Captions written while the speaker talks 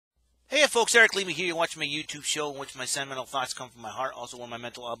Hey folks, Eric Lima here. You're watching my YouTube show in which my sentimental thoughts come from my heart, also where my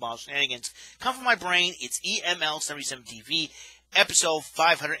mental oddball shenanigans come from my brain. It's EML77 TV, episode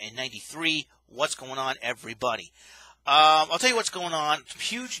 593. What's going on, everybody? I'll tell you what's going on. Some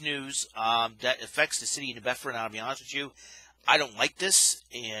huge news that affects the city of New Bedford, and I'll be honest with you, I don't like this,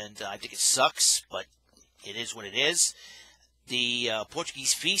 and I think it sucks, but it is what it is. The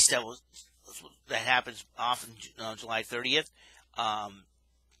Portuguese feast that happens often July 30th,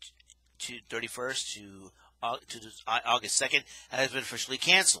 to 31st to August 2nd has been officially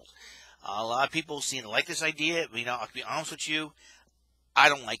canceled. A lot of people seem to like this idea. I'll be honest with you, I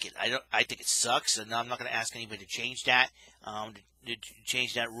don't like it. I think it sucks, and I'm not going to ask anybody to change that, to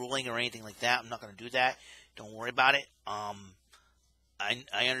change that ruling or anything like that. I'm not going to do that. Don't worry about it. I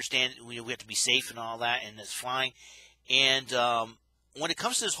understand we have to be safe and all that, and that's fine. And when it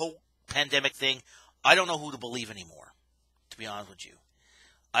comes to this whole pandemic thing, I don't know who to believe anymore, to be honest with you.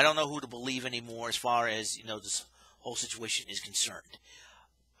 I don't know who to believe anymore as far as, this whole situation is concerned.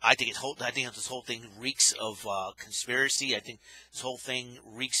 I think this whole thing reeks of conspiracy. I think this whole thing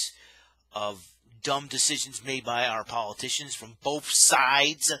reeks of dumb decisions made by our politicians from both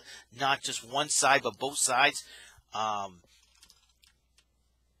sides, not just one side, but both sides. From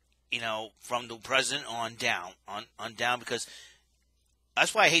the president on down, because this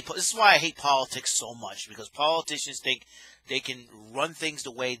is why I hate politics so much, because politicians think they can run things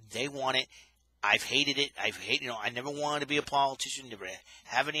the way they want it. I've hated it. I never wanted to be a politician, never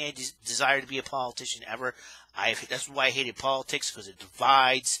have any desire to be a politician ever. That's why I hated politics, because it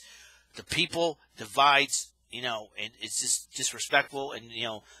divides the people, and it's just disrespectful, and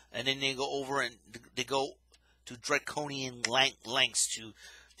then they go over and they go to draconian lengths to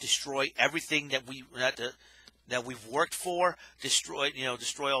destroy everything that we've worked for, destroy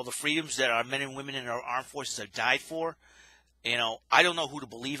all the freedoms that our men and women in our armed forces have died for. I don't know who to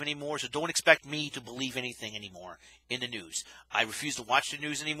believe anymore, so don't expect me to believe anything anymore in the news. I refuse to watch the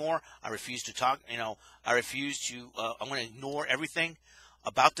news anymore. I refuse to talk, I'm going to ignore everything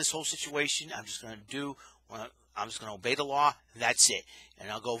about this whole situation. I'm just going to obey the law, and that's it. And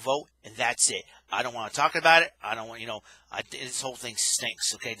I'll go vote, and that's it. I don't want to talk about it. I don't want, this whole thing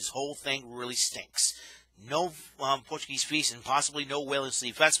stinks, okay? This whole thing really stinks. No Portuguese feast and possibly no Whale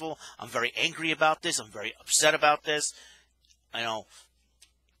Sleep Festival. I'm very angry about this. I'm very upset about this. I'm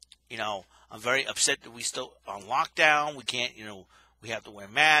very upset that we still on lockdown. We can't, we have to wear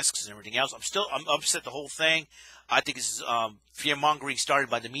masks and everything else. I'm upset the whole thing. I think this is fear-mongering started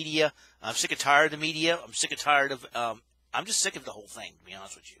by the media. I'm sick and tired of the media. I'm sick and tired of, I'm just sick of the whole thing, to be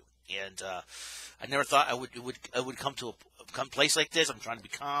honest with you. And I never thought it would come to a place like this. I'm trying to be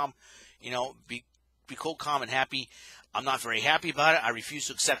calm, be cool, calm, and happy. I'm not very happy about it. I refuse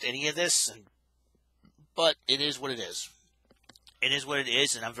to accept any of this, but it is what it is. It is what it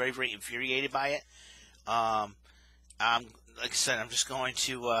is, and I'm very, very infuriated by it. Like I said, I'm just going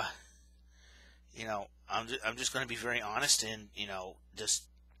to, I'm just going to be very honest, and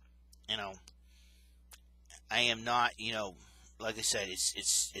I am not, like I said, it's.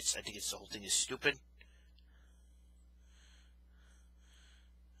 I think the whole thing is stupid.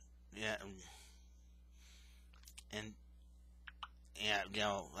 Yeah, and I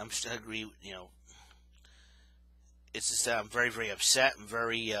agree. It's just that I'm very, very upset. I'm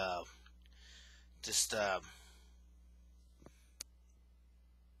very, I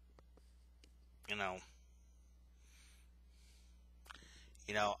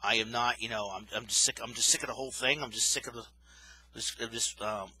am not, I'm just sick. I'm just sick of the whole thing. I'm just sick of this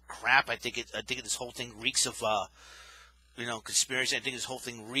crap. I think this whole thing reeks of, conspiracy. I think this whole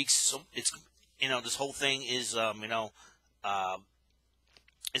thing reeks. So it's, this whole thing is,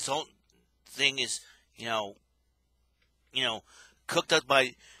 this whole thing is, cooked up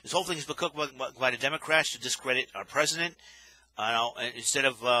by, this whole thing has been cooked by the Democrats to discredit our president. And instead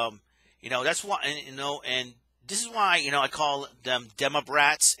of, that's why, and this is why, I call them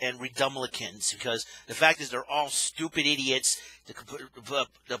Demobrats and Redumblicans, because the fact is they're all stupid idiots.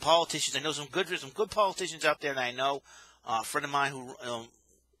 The politicians, I know some good politicians out there that I know. A friend of mine who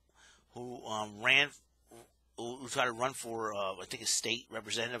tried to run for, I think a state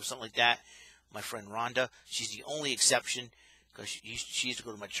representative or something like that. My friend Rhonda, she's the only exception, because she used to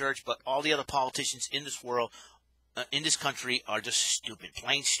go to my church. But all the other politicians in this world, in this country, are just stupid,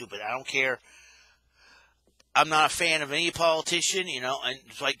 plain stupid. I don't care. I'm not a fan of any politician, and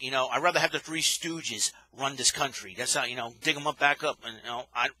it's like, I'd rather have the Three Stooges run this country. That's how, dig them up, back up, and,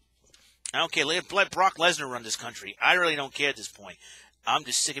 I don't care. Let Brock Lesnar run this country. I really don't care at this point. I'm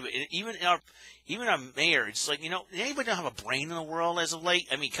just sick of it. Even our mayor, it's like, anybody don't have a brain in the world as of late?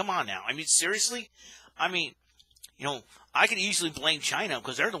 I mean, come on now. I mean, seriously? I mean, You know, I could easily blame China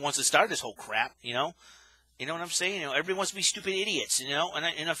because they're the ones that started this whole crap. You know what I'm saying? You know, everybody wants to be stupid idiots. You know,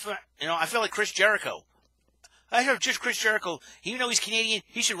 I feel like Chris Jericho. I heard just Chris Jericho, even though he's Canadian,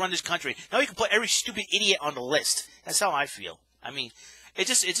 he should run this country. Now he can put every stupid idiot on the list. That's how I feel. I mean,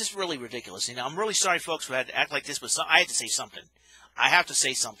 it's just really ridiculous. You know, I'm really sorry, folks, who had to act like this, but I had to say something. I have to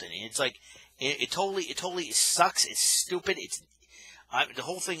say something. And it's like it totally sucks. It's stupid. The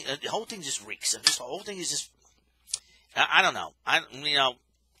whole thing just reeks. The whole thing is just. I don't know.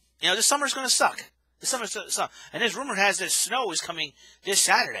 This summer's going to suck. The summer's going to suck. And this rumor has that snow is coming this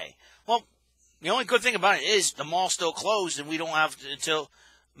Saturday. Well. The only good thing about it is the mall's still closed, and we don't have until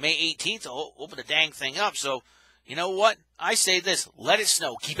May 18th to open the dang thing up. So, you know what? I say this. Let it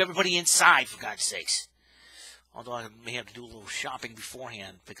snow. Keep everybody inside, for God's sakes. Although I may have to do a little shopping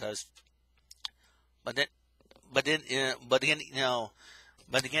beforehand because... But again, it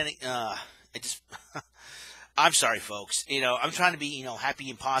just... I'm sorry, folks. You know, I'm trying to be,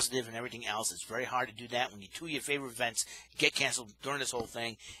 happy and positive and everything else. It's very hard to do that when two of your favorite events get canceled during this whole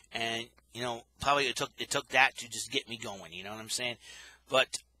thing. And, probably it took that to just get me going. You know what I'm saying?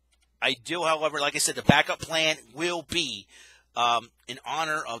 But I do, however, like I said, the backup plan will be in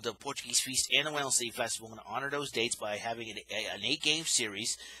honor of the Portuguese Feast and the WEML-TV Festival. I'm going to honor those dates by having an 8-game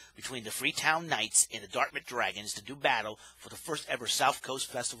series between the Freetown Knights and the Dartmouth Dragons to do battle for the first ever South Coast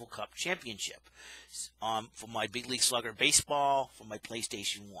Festival Cup Championship. For my Big League Slugger baseball, for my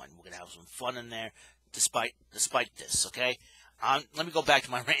PlayStation 1. We're going to have some fun in there despite this, okay? Let me go back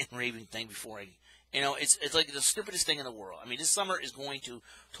to my rant and raving thing before I... it's like the stupidest thing in the world. I mean, this summer is going to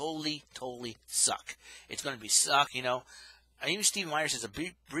totally suck. It's going to be suck, Even Steve Myers says a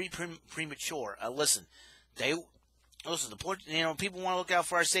bit premature. Listen, people want to look out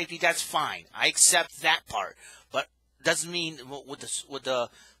for our safety. That's fine. I accept that part, but doesn't mean with the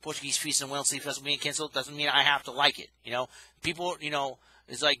Portuguese Feast and WEML-TV Festival being canceled doesn't mean I have to like it. People,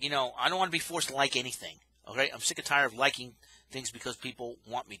 it's like I don't want to be forced to like anything. Okay, I'm sick and tired of liking things because people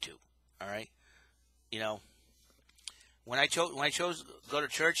want me to. All right, when I chose to go to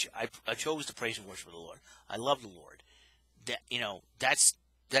church, I chose to praise and worship the Lord. I love the Lord. That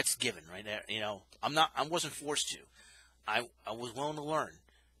that's given right there. I wasn't forced to. I was willing to learn,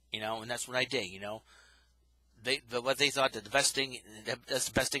 and that's what I did. What they thought that that's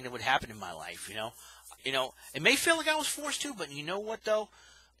the best thing that would happen in my life. It may feel like I was forced to, but you know what though?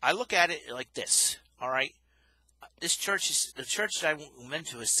 I look at it like this. All right, the church that I went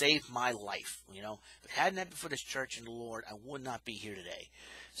to has saved my life. If it hadn't been for this church and the Lord, I would not be here today.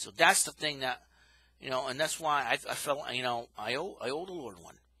 So that's the thing that, and that's why I felt, I owe the Lord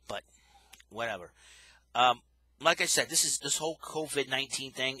one. But whatever. Like I said, this whole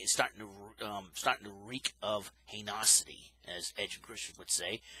COVID-19 thing is starting to reek of hainosity, as Edge and Christian would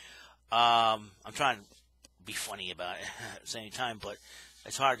say. I'm trying to be funny about it at the same time, but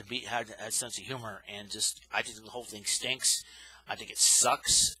it's hard to have a sense of humor, and I think the whole thing stinks. I think it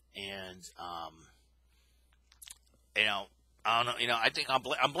sucks, and I don't know. I think I'm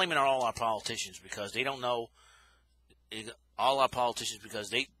blaming all our politicians because they don't know. All our politicians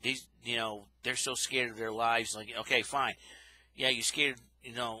because they're so scared of their lives. Like, okay, fine, yeah, you're scared.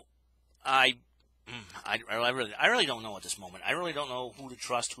 I really don't know at this moment. I really don't know who to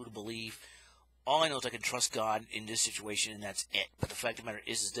trust, who to believe. All I know is I can trust God in this situation, and that's it. But the fact of the matter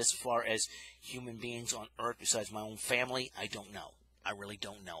is this, as far as human beings on earth besides my own family, I don't know. I really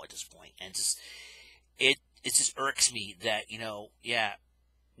don't know at this point. And it just irks me that,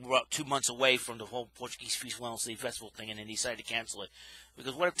 we're about 2 months away from the whole Portuguese Feast WEML-TV Festival thing, and then decided to cancel it.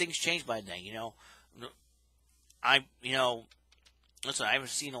 Because what if things change by then, listen, I haven't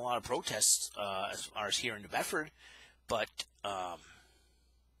seen a lot of protests as far as here in New Bedford, but I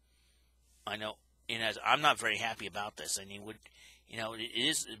know, and I'm not very happy about this. I mean, it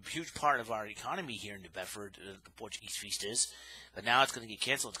is a huge part of our economy here in New Bedford, the Portuguese Feast is, but now it's going to get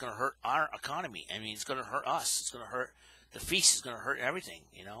canceled. It's going to hurt our economy. I mean, it's going to hurt us. It's going to hurt the feast. It's going to hurt everything,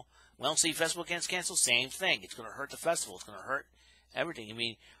 WEML-TV Festival gets canceled, same thing. It's going to hurt the festival. It's going to hurt everything. I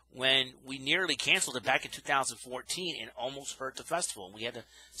mean, when we nearly canceled it back in 2014, it almost hurt the festival, and we had to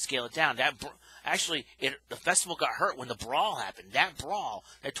scale it down. The festival got hurt when the brawl happened. That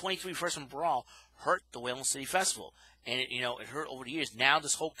 23-person brawl, hurt the WEML-TV Festival, and it hurt over the years. Now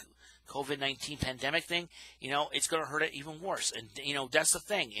this whole COVID-19 pandemic thing, it's going to hurt it even worse. And that's the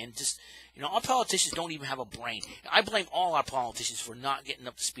thing. And just our politicians don't even have a brain. I blame all our politicians for not getting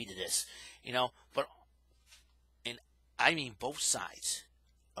up to speed of this. But and I mean both sides.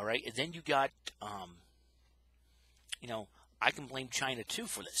 All right, and then you got, I can blame China too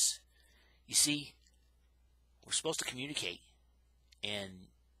for this. You see, we're supposed to communicate, and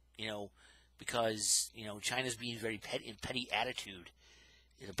because, China's being very petty attitude.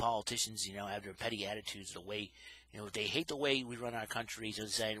 The politicians, have their petty attitudes, the way, they hate the way we run our country, so they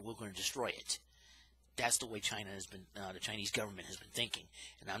decide we're going to destroy it. That's the way China has been, the Chinese government has been thinking,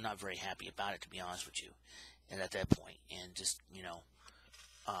 and I'm not very happy about it, to be honest with you. And at that point, and just,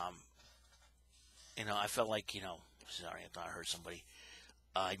 I felt like, sorry, I thought I heard somebody.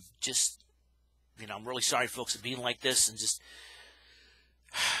 I'm really sorry, folks, for being like this, and just,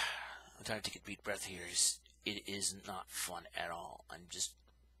 I'm trying to take a deep breath here. It is not fun at all. I'm just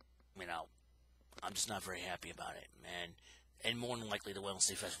not very happy about it, man. And more than likely, the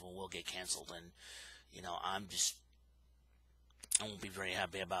WEML-TV Festival will get canceled, and, I won't be very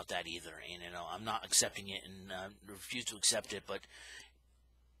happy about that either. And, I'm not accepting it, and refuse to accept it, but,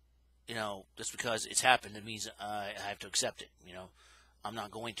 just because it's happened, it means I have to accept it, I'm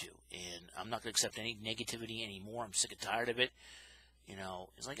not going to, and I'm not going to accept any negativity anymore. I'm sick and tired of it.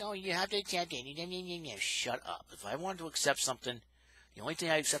 It's like, oh, you have to accept it. Shut up. If I wanted to accept something, the only thing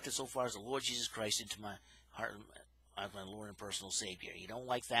I accepted so far is the Lord Jesus Christ into my heart as my Lord and personal Savior. You don't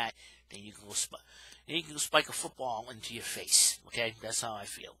like that, then you can go spike a football into your face. Okay, that's how I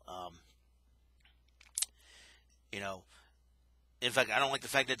feel. In fact, I don't like the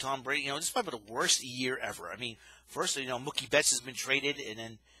fact that Tom Brady, this is probably the worst year ever. I mean, first, Mookie Betts has been traded,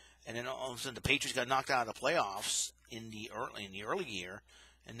 and then all of a sudden the Patriots got knocked out of the playoffs in the early year,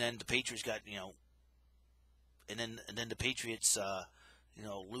 and then the Patriots got, and then the Patriots,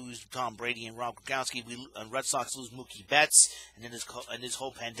 lose Tom Brady and Rob Gronkowski. Red Sox lose Mookie Betts, and then this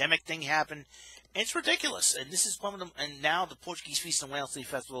whole pandemic thing happened. And it's ridiculous. And this is one of them. And now the Portuguese Feast and WEML-TV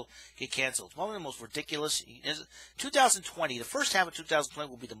Festival get canceled. It's one of the most ridiculous. 2020, the first half of 2020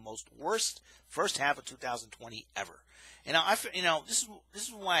 will be the most worst first half of 2020 ever. And this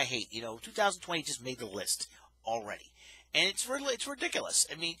is why I hate. 2020 just made the list already, and it's ridiculous.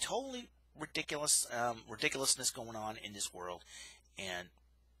 I mean, totally ridiculous. Ridiculousness going on in this world, and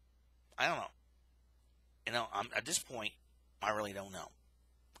I don't know. I'm at this point, I really don't know.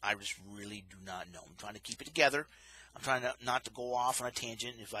 I just really do not know. I'm trying to keep it together. I'm trying not to go off on a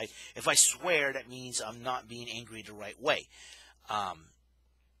tangent. If I swear, that means I'm not being angry the right way.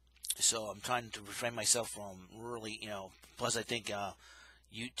 So I'm trying to refrain myself from really, plus I think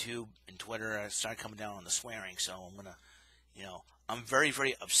YouTube and Twitter started coming down on the swearing. So I'm going to, I'm very,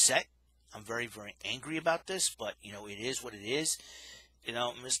 very upset. I'm very, very angry about this, but, it is what it is. And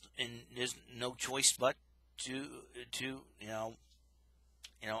there's no choice but to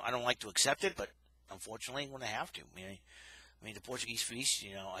I don't like to accept it, but unfortunately, I'm going to have to. I mean, the Portuguese Feast,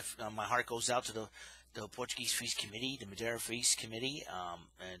 my heart goes out to the Portuguese Feast Committee, the Madeira Feast Committee,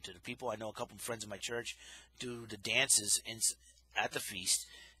 and to the people. I know a couple of friends in my church do the dances at the feast,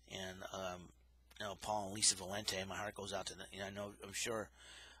 and Paul and Lisa Valente. My heart goes out to them. I'm sure.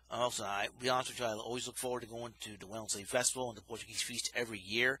 Also, I'll be honest with you, I always look forward to going to the WEML-TV Festival and the Portuguese Feast every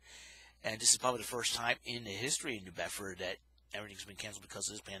year, and this is probably the first time in the history of New Bedford that everything's been canceled because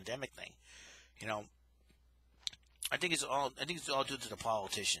of this pandemic thing. I think it's all due to the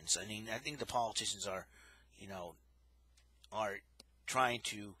politicians. I mean, I think the politicians are trying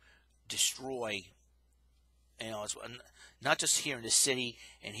to destroy, it's not just here in the city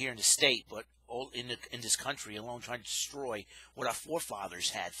and here in the state, but all in this country alone, trying to destroy what our forefathers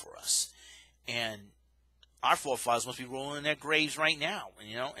had for us. And our forefathers must be rolling in their graves right now,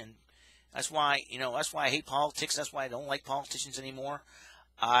 and that's why I hate politics. That's why I don't like politicians anymore.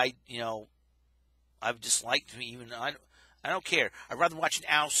 I've disliked I don't care. I'd rather watch an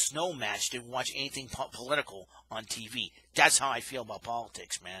Al Snow match than watch anything political on TV. That's how I feel about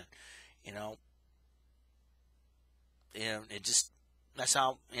politics, man. That's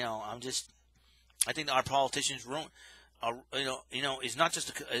how, I think our politicians ruin, it's not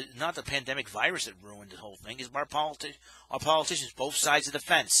just not the pandemic virus that ruined the whole thing. It's our politicians, both sides of the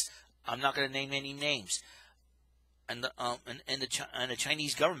fence. I'm not going to name any names. And the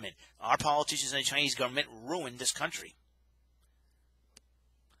Chinese government, our politicians and the Chinese government ruined this country.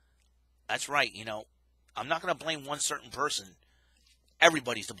 That's right. I'm not going to blame one certain person.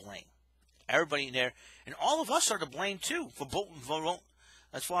 Everybody's to blame. Everybody in there, and all of us are to blame too for voting.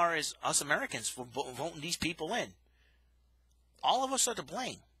 As far as us Americans for voting these people in, all of us are to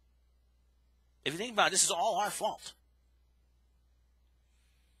blame. If you think about it, this is all our fault.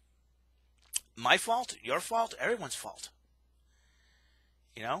 My fault, your fault, everyone's fault.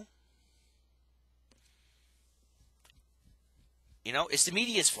 It's the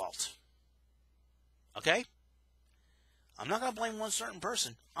media's fault. Okay? I'm not going to blame one certain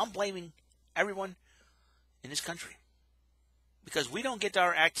person. I'm blaming everyone in this country. Because we don't get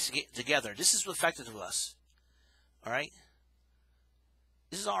our act together. This is affected to us. All right?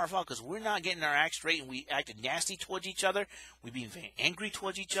 This is our fault because we're not getting our act straight, and we acted nasty towards each other. We're being very angry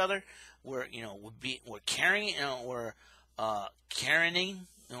towards each other. We're carrying, we're Karening,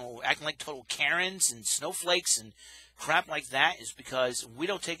 acting like total Karens and snowflakes and crap like that. Is because we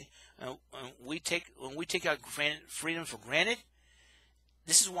don't take, when we take our freedom for granted.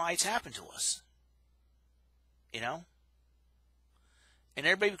 This is why it's happened to us. And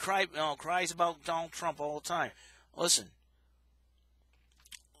everybody cries about Donald Trump all the time. Listen,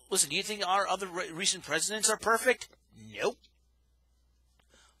 do you think our other recent presidents are perfect? Nope.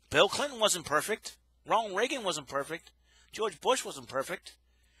 Bill Clinton wasn't perfect. Ronald Reagan wasn't perfect. George Bush wasn't perfect.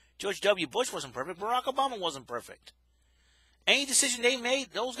 George W. Bush wasn't perfect. Barack Obama wasn't perfect. Any decision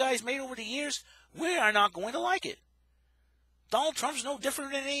those guys made over the years, we are not going to like it. Donald Trump's no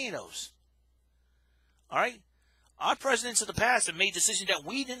different than any of those. All right? Our presidents of the past have made decisions that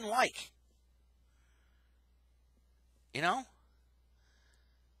we didn't like.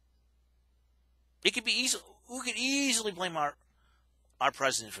 It could be easy. We could easily blame our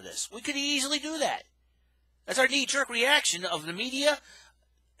president for this. We could easily do that. That's our knee-jerk reaction of the media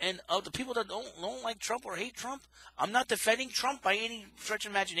and of the people that don't like Trump or hate Trump. I'm not defending Trump by any stretch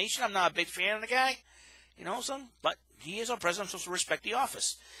of imagination. I'm not a big fan of the guy. But he is our president. I'm supposed to respect the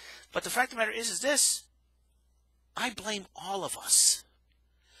office. But the fact of the matter is this. I blame all of us.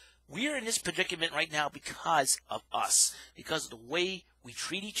 We're in this predicament right now because of us. Because of the way we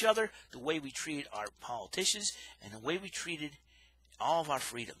treat each other, the way we treated our politicians, and the way we treated all of our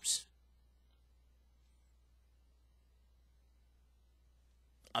freedoms.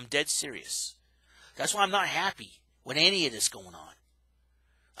 I'm dead serious. That's why I'm not happy with any of this going on.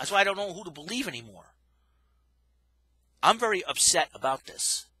 That's why I don't know who to believe anymore. I'm very upset about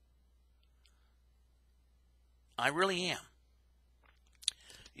this. I really am.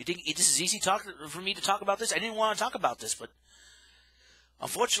 You think this is easy for me to talk about this? I didn't want to talk about this, but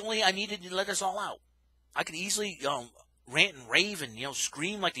unfortunately, I needed to let this all out. I could easily rant and rave and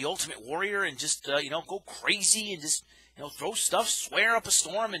scream like the ultimate warrior and just go crazy and just throw stuff, swear up a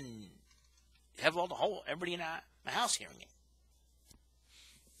storm, and have everybody in my house hearing it.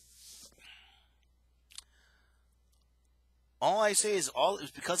 All I say is it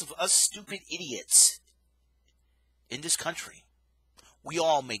was because of us stupid idiots in this country. We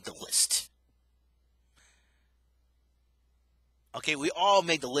all made the list. Okay, we all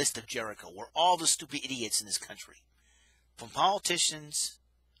made the list of Jericho. We're all the stupid idiots in this country. From politicians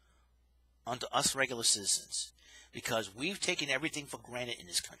onto us regular citizens. Because we've taken everything for granted in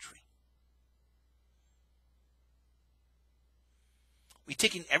this country. We've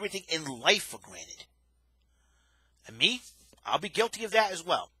taken everything in life for granted. And me, I'll be guilty of that as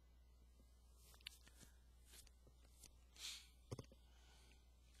well.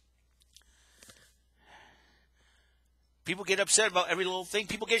 People get upset about every little thing.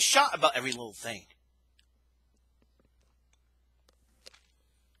 People get shot about every little thing.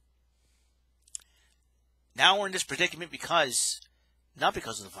 Now we're in this predicament not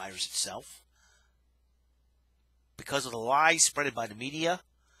because of the virus itself, because of the lies spread by the media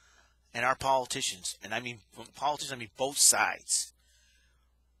and our politicians. And I mean politicians, I mean both sides.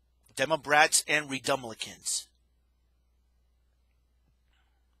 Democrats and Republicans.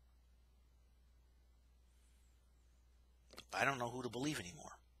 I don't know who to believe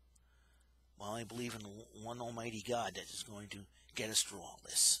anymore. Well, I believe in the one almighty God that is going to get us through all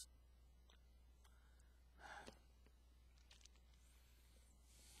this.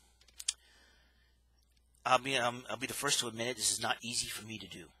 I'll be the first to admit it. This is not easy for me to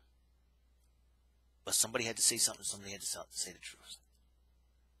do. But somebody had to say something. Somebody had to say the truth.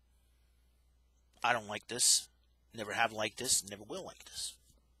 I don't like this. Never have liked this. Never will like this.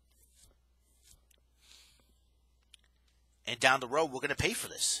 And down the road, we're going to pay for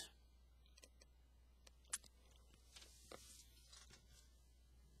this.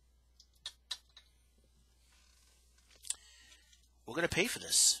 We're going to pay for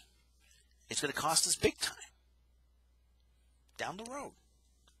this. It's going to cost us big time. Down the road.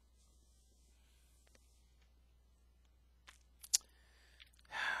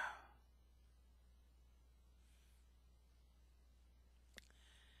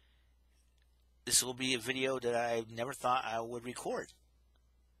 This will be a video that I never thought I would record.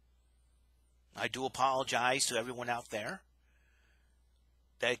 I do apologize to everyone out there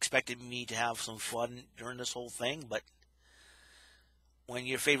that expected me to have some fun during this whole thing, but when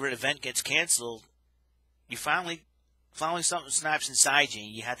your favorite event gets canceled, you finally something snaps inside you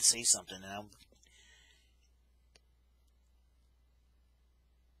and you have to say something.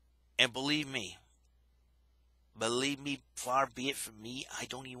 And believe me, far be it from me, I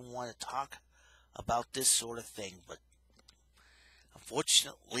don't even want to talk about this sort of thing, but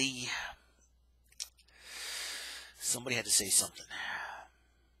Unfortunately, somebody had to say something.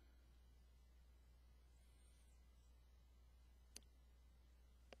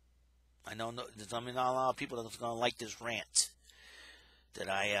 I know there's not a lot of people that's going to like this rant that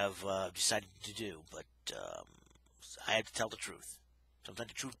I have decided to do, but I have to tell the truth. Sometimes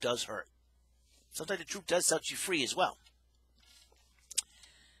the truth does hurt. Sometimes the truth does set you free as well.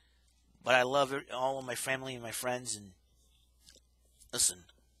 But I love all of my family and my friends, and listen,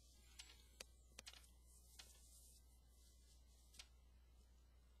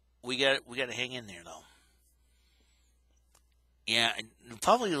 we got to hang in there though. Yeah, and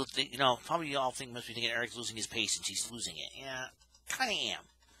probably probably you all must be thinking Eric's losing his patience. He's losing it. Yeah, kind of am.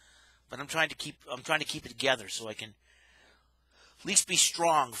 But I'm trying to keep it together so I can at least be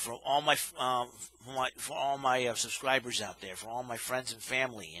strong for all my subscribers out there, for all my friends and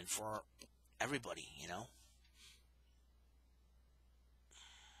family, and for everybody.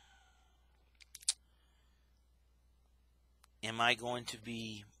 Am I going to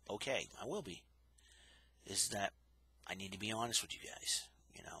be okay? I will be. Is that I need to be honest with you guys.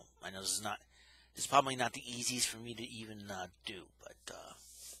 I know this is probably not the easiest for me to even do, but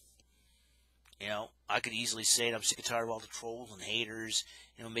I could easily say it. I'm sick and tired of all the trolls and haters,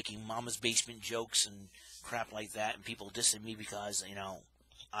 making mama's basement jokes and crap like that, and people dissing me because,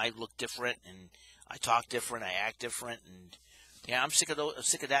 I look different and I talk different, I act different, and yeah, I'm sick of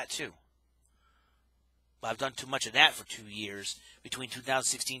that too. But I've done too much of that for 2 years between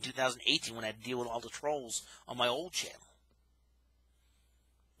 2016 and 2018 when I had to deal with all the trolls on my old channel.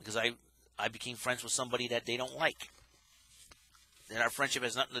 Because I became friends with somebody that they don't like. And our friendship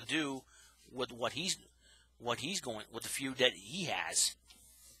has nothing to do with what he's going with the feud that he has.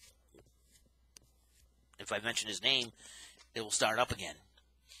 If I mention his name, it will start up again.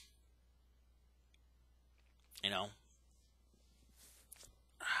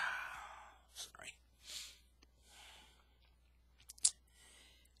 Sorry.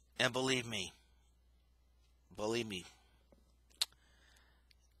 And believe me,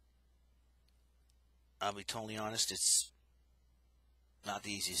 I'll be totally honest, it's not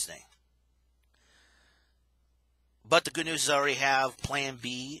the easiest thing. But the good news is I already have Plan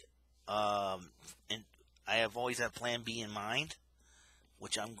B, and I have always had Plan B in mind,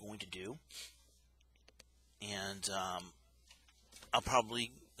 which I'm going to do. And I'll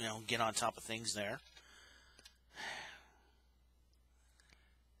probably, get on top of things there.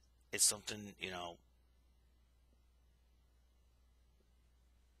 It's something,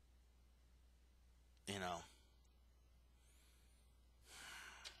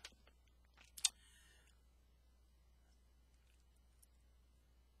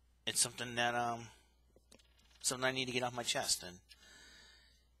 it's something that something I need to get off my chest, and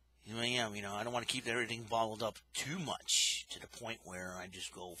I am. I don't want to keep everything bottled up too much to the point where I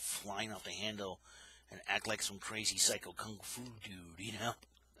just go flying off the handle and act like some crazy psycho kung fu dude,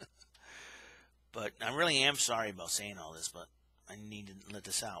 But I really am sorry about saying all this, but I need to let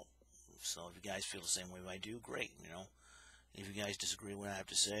this out. So if you guys feel the same way I do, great, If you guys disagree with what I have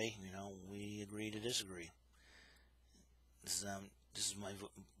to say, we agree to disagree. This is my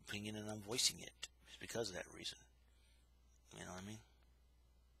opinion, and I'm voicing it. It's because of that reason. You know what I mean?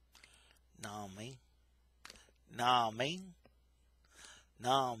 No, man.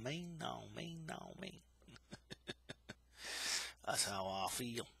 That's how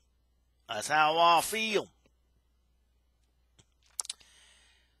I feel.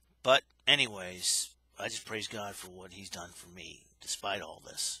 But anyways, I just praise God for what he's done for me, despite all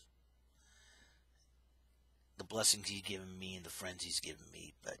this. The blessings he's given me and the friends he's given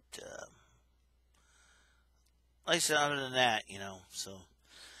me. But, like I said, other than that, so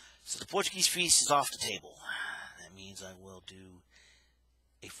the Portuguese feast is off the table. That means I will do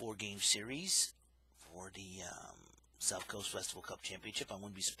a 4-game series for the South Coast Festival Cup Championship. I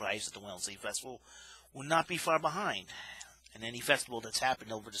wouldn't be surprised if the WEML-TV Festival will not be far behind. And any festival that's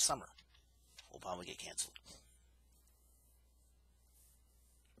happened over the summer will probably get canceled.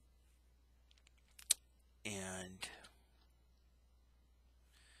 And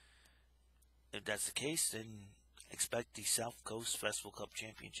if that's the case, then expect the South Coast Festival Cup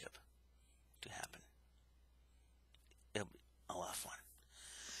Championship to happen. It'll be a lot of fun.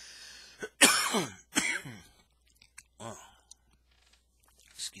 Oh,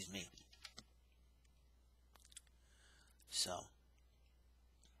 excuse me. So,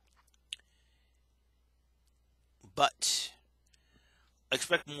 but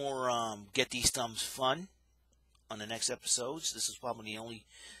expect more Get These Thumbs fun on the next episodes. This is probably the only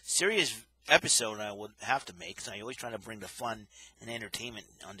serious episode I would have to make, because I always try to bring the fun and entertainment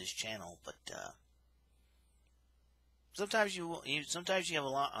on this channel, but sometimes you have a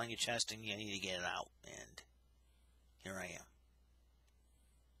lot on your chest and you need to get it out. And here I am.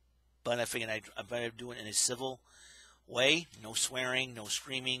 But I figured I better do it in a civil way. No swearing, no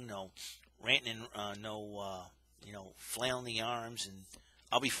screaming, no ranting, and no flailing the arms. And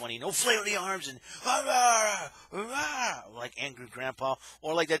I'll be funny. No flailing the arms and like angry grandpa,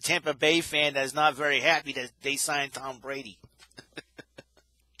 or like that Tampa Bay fan that's not very happy that they signed Tom Brady.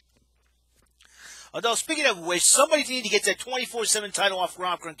 Although, speaking of which, somebody needs to get that 24/7 title off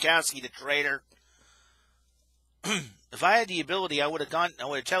Rob Gronkowski, the traitor. If I had the ability, I would have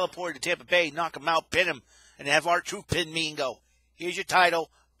teleported to Tampa Bay, knock him out, pin him, and have R-Truth pin me and go, here's your title,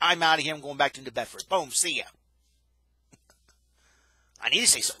 I'm out of here, I'm going back to New Bedford. Boom, see ya. I need to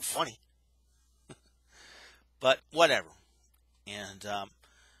say something funny. But, whatever. And,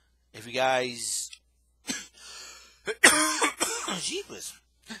 if you guys... Jeepers.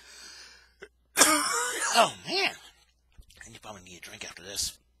 Oh, man. And you probably need a drink after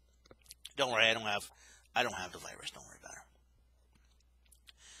this. Don't worry, I don't have the virus. Don't worry about it.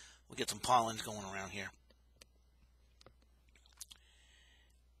 We'll get some pollens going around here.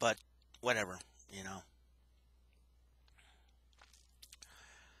 But, whatever,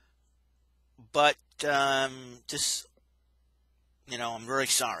 But, just, I'm very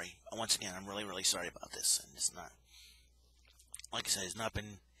sorry. Once again, I'm really, really sorry about this. And it's not, like I said, it's not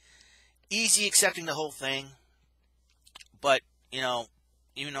been easy accepting the whole thing. But,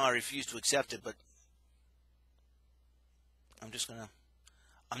 even though I refuse to accept it, but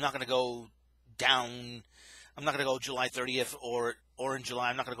I'm not gonna go down. I'm not gonna go July 30th or in July.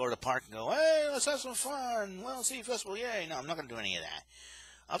 I'm not gonna go to the park and go, hey, let's have some fun. Well, see festival, yay. No, I'm not gonna do any of that.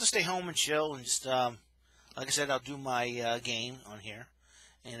 I'll just stay home and chill and just, like I said, I'll do my game on here.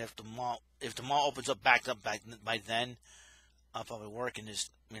 And if the mall opens up back up by then, I'll probably work and just,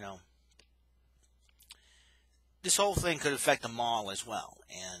 this whole thing could affect the mall as well.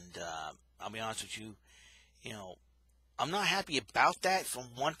 And I'll be honest with you, I'm not happy about that from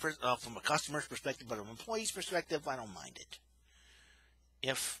from a customer's perspective, but from an employee's perspective, I don't mind it.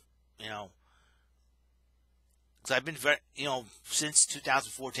 If, because I've been very, since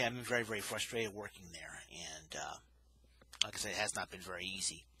 2014, I've been very, very frustrated working there. And, like I said, it has not been very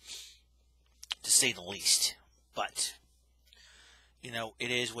easy, to say the least. But, it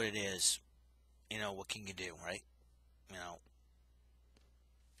is what it is. What can you do, right?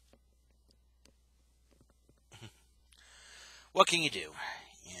 What can you do?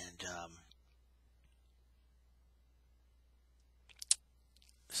 And,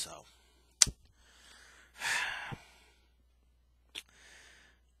 so,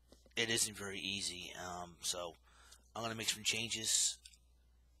 it isn't very easy. So, I'm going to make some changes.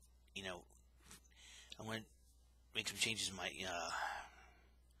 I'm going to make some changes in my,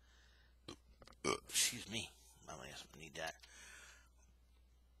 excuse me. I need that.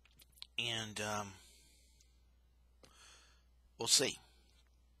 And, we'll see.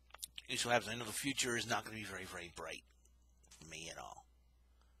 Here's what happens. I know the future is not going to be very, very bright for me at all.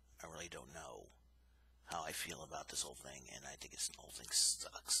 I really don't know how I feel about this whole thing, and I think the whole thing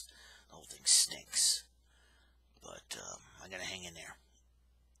sucks. The whole thing stinks. But I got to hang in there.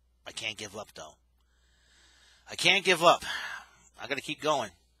 I can't give up, though. I can't give up. I got to keep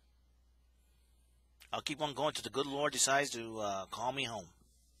going. I'll keep on going till the good Lord decides to call me home.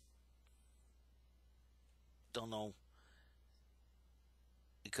 Don't know.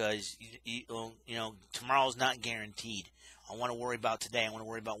 Because, tomorrow's not guaranteed. I want to worry about today. I want to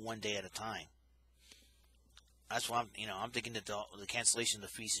worry about one day at a time. That's why I'm thinking that the cancellation of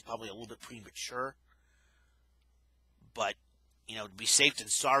the fees is probably a little bit premature. But, to be safe than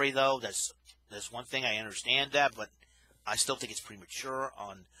sorry, though, that's one thing. I understand that, but I still think it's premature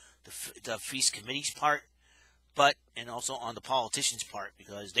on the feast committee's part, and also on the politicians' part,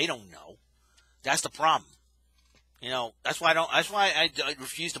 because they don't know. That's the problem. That's why I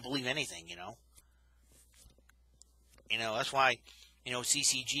refuse to believe anything. That's why,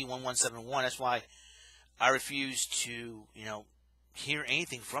 CCG 1171. That's why I refuse to, hear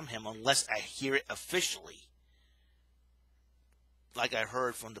anything from him unless I hear it officially. Like I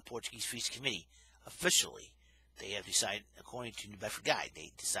heard from the Portuguese Feast Committee, officially, they have decided, according to New Bedford Guide,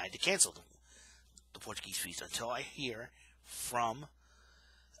 they decided to cancel the Portuguese Feast until I hear from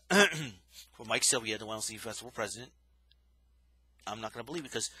Mike Sylvia, the WEML-TV Festival president. I'm not going to believe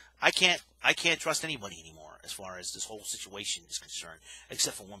it, because I can't trust anybody anymore as far as this whole situation is concerned,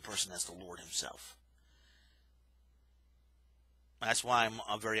 except for one person, that's the Lord himself. That's why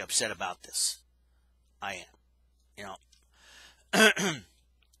I'm very upset about this. I am.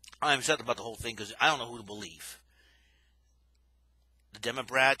 I'm upset about the whole thing because I don't know who to believe. The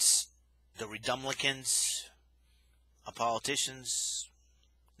Democrats, the Republicans, our politicians,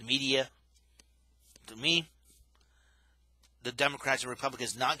 the media. To me, the Democrats and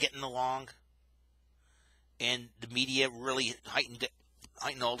Republicans not getting along, and the media really heightened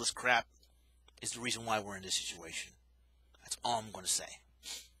all this crap is the reason why we're in this situation. That's all I'm going to say.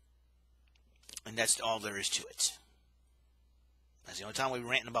 And that's all there is to it. That's the only time we're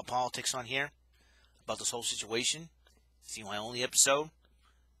ranting about politics on here, about this whole situation. See my only episode.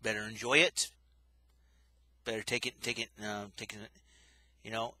 Better enjoy it. Better take it,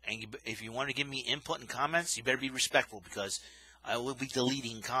 you know. And if you want to give me input and comments, you better be respectful, because I will be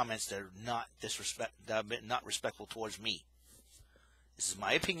deleting comments that are not respectful towards me. This is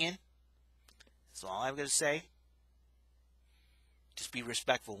my opinion. That's all I'm going to say. Just be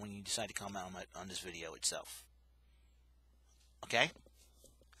respectful when you decide to comment on this video itself. Okay?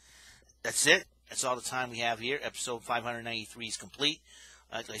 That's it. That's all the time we have here. Episode 593 is complete.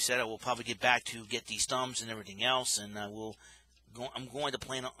 Like I said, I will probably get back to get these thumbs and everything else, and I'm going to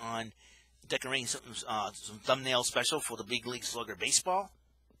plan on decorating some thumbnail special for the Big League Slugger Baseball.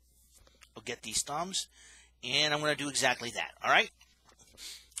 I'll get these thumbs, and I'm going to do exactly that. All right?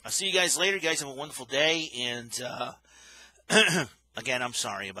 I'll see you guys later. You guys have a wonderful day, and again, I'm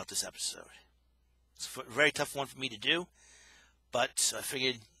sorry about this episode. It's a very tough one for me to do, but I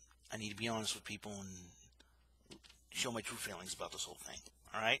figured I need to be honest with people and show my true feelings about this whole thing.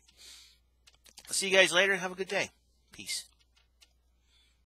 All right? I'll see you guys later. Have a good day. Peace.